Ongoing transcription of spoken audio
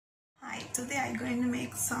Today I'm going to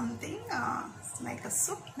make something like a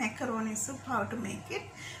soup, macaroni soup, how to make it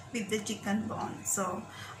with the chicken bone. So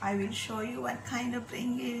I will show you what kind of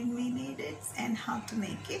ingredient we needed and how to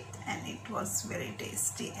make it, and it was very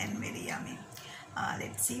tasty and very yummy.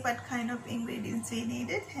 Let's see what kind of ingredients we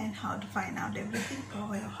needed and how to find out everything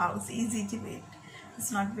for your house. Easy to make.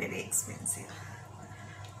 It's not very expensive.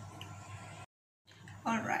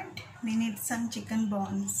 Alright, we need some chicken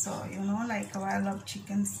bones. So like a while of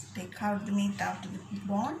chickens, take out the meat out of the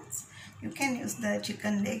bones. You can use the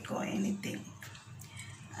chicken leg or anything.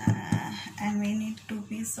 And we need 2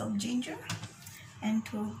 pieces of ginger and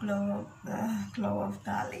 2 cloves of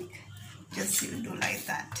garlic. Just you do like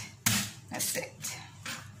that. That's it.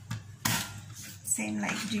 Same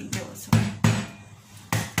like ginger also.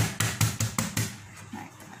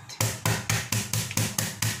 Like that.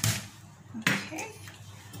 Okay.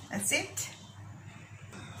 That's it.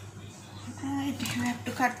 And you have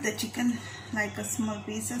to cut the chicken like a small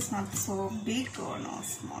pieces, not so big or no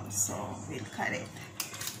small. So we'll cut it.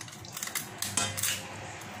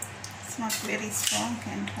 It's not very strong,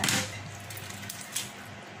 can cut it.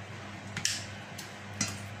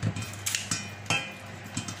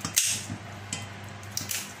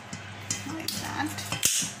 Like that.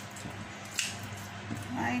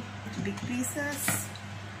 Right, big pieces.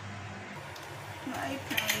 Right,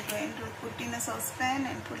 now we're going to put in a saucepan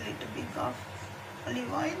and put a little bit of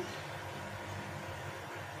olive oil.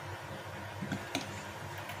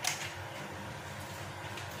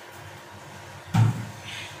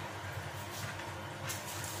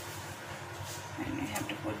 And we have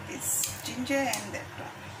to put this ginger and that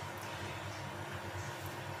one.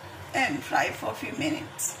 And fry for a few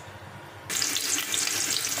minutes.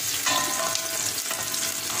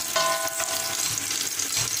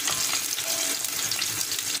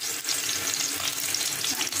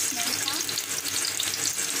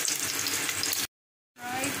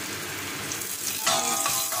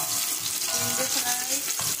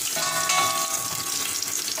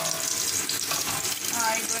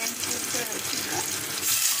 I'm going to put the chicken.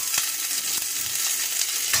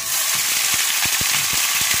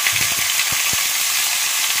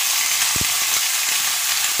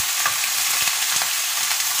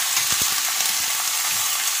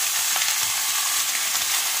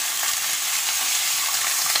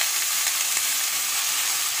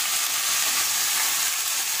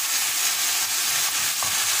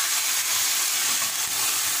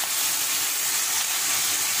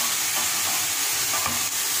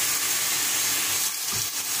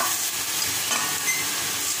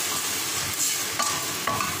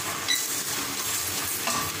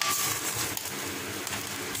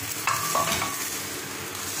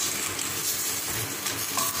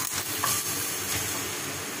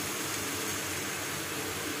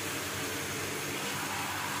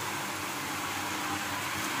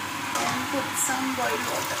 Put some boiled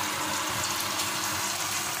water.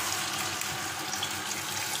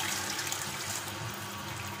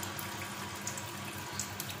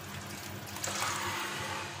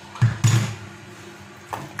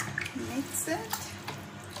 Mix it.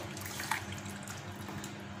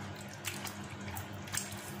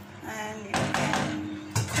 And you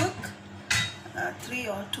can cook 3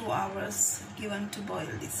 or 2 hours given to boil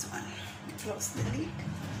this one. Close the lid.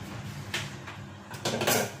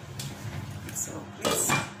 So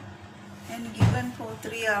please, and given for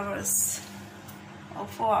 3 hours or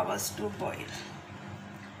 4 hours to boil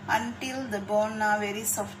until the bone are very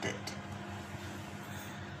softened.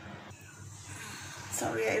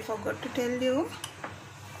 Sorry, I forgot to tell you,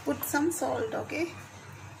 put some salt, okay?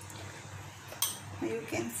 You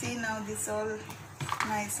can see now this all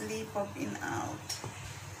nicely popping out.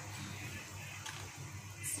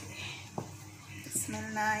 See, it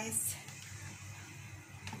smells nice.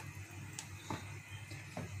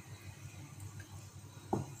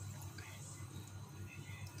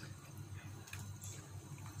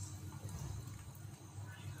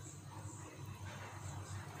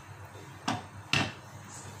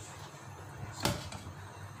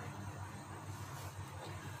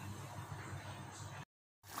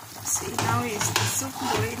 See, now is the soup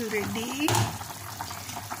boiled ready,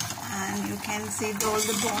 and you can see all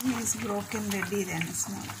the bone is broken ready then it's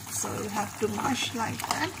not. So you have to mash like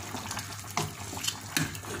that.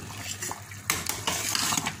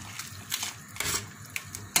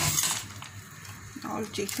 All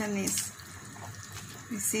chicken is,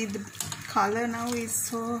 you see the color now is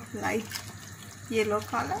so light yellow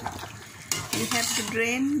color. You have to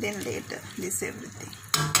drain then later this everything.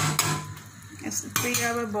 It's a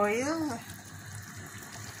 3-hour boil.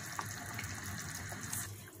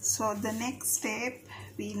 So the next step,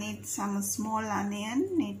 we need some small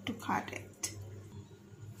onion, need to cut it.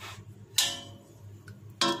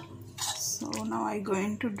 So now I'm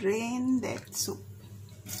going to drain that soup.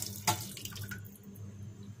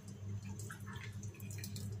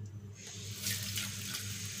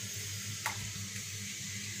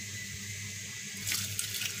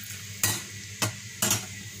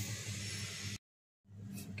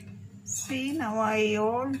 See, now I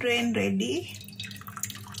all drain ready.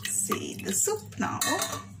 See the soup now.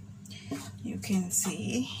 You can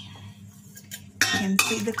see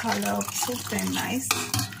the color of soup and nice.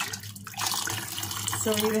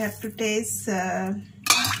 So we'll have to taste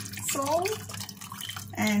salt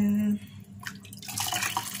and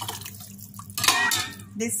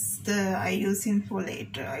this I using for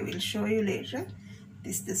later. I will show you later.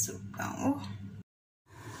 This is the soup now.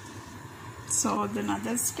 So the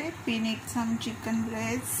another step, we need some chicken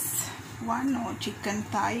breasts, one or chicken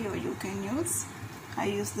thigh, or you can use. I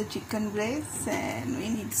use the chicken breasts, and we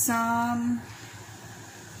need some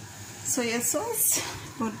soya sauce.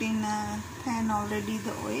 Put in a pan already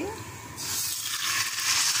the oil,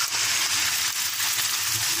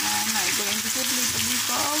 and I'm going to put a little bit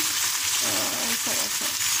of soya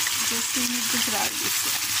sauce. Just we need to fry this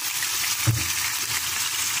one.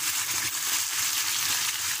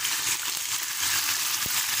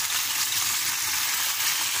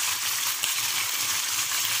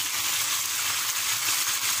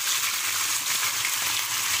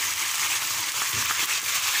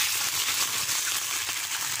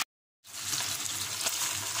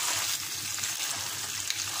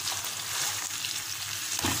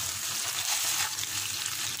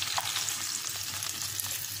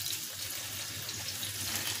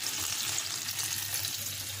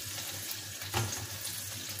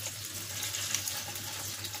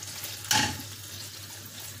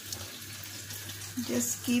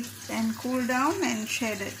 Just keep and cool down and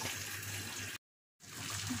shed it.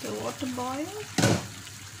 The water boil.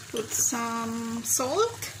 Put some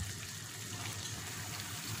salt.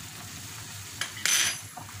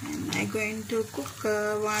 And I'm going to cook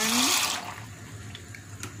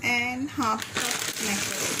 1.5 cup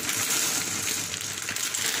macaroni.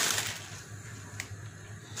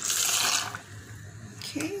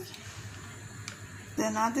 Okay. The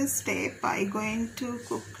another step, I'm going to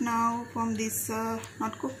cook now from this,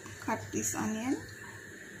 cut this onion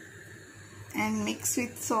and mix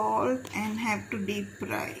with salt and have to deep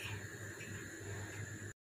fry.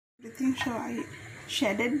 Everything, so I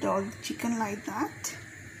shredded all the chicken like that.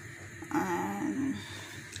 And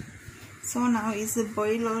so now is the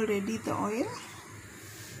boil already the oil.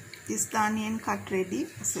 Is the onion cut ready?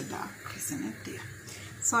 It's a dark, isn't it? Yeah.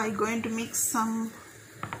 So I'm going to mix some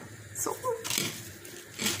salt.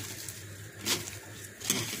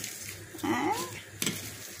 And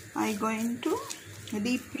I'm going to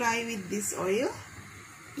deep fry with this oil.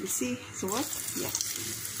 You see, so what? Yeah.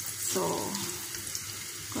 So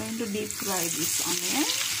going to deep fry this onion.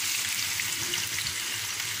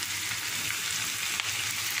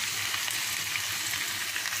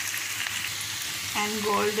 And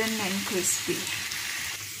golden and crispy.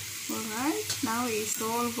 Alright, now it's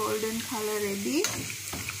all golden color ready.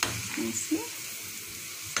 You see,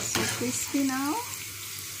 so crispy now.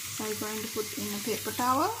 So I'm going to put in a paper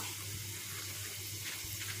towel.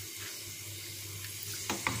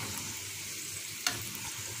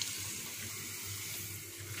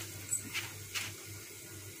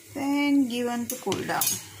 Then given to cool down.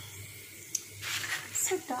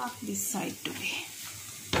 So dark this side to be.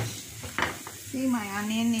 See, my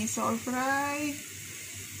onion is all fried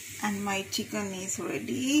and my chicken is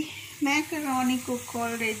ready. Macaroni cooked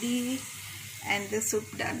already and the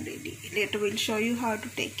soup done ready. Later we'll show you how to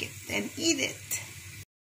take it and eat it.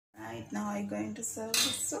 Right, now I'm going to serve the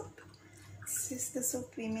soup. This is the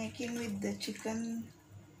soup we're making with the chicken.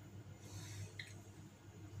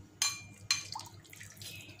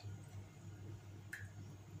 Okay.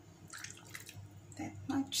 That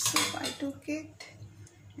much soup I took it.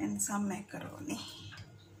 And some macaroni.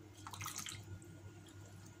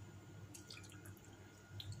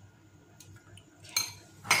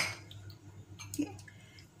 Okay.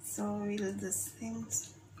 So we'll this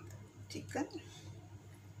things chicken.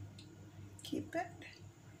 Keep it.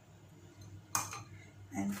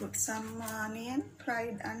 And put some onion,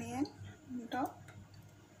 fried onion on top.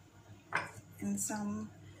 And some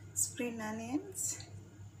spring onions.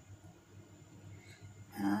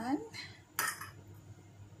 And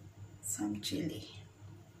some chili.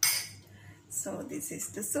 So this is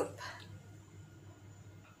the soup,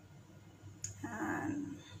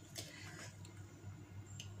 and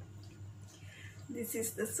this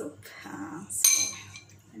is the soup. So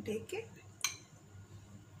I take it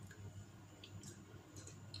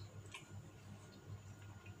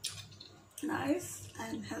nice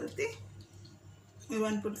and healthy. You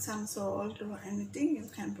want to put some salt or anything, you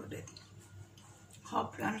can put it.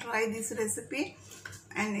 Hope you can try this recipe,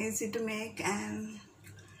 and easy to make, and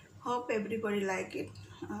hope everybody like it.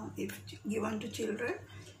 If given to children,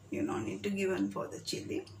 you don't need to give them for the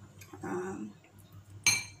chili.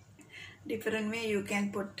 Different way you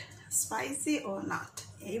can put spicy or not.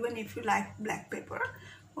 Even if you like black pepper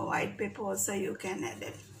or white pepper also, you can add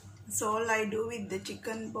it. So all I do with the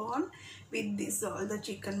chicken bone, with this all the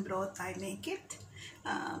chicken broth, I make it.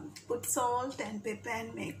 Put salt and pepper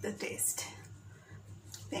and make the taste.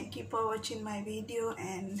 Thank you for watching my video,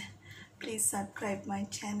 and please subscribe my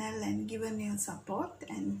channel and give me your support,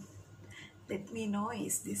 and let me know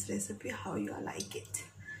is this recipe how you like it.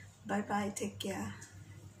 Bye bye, take care.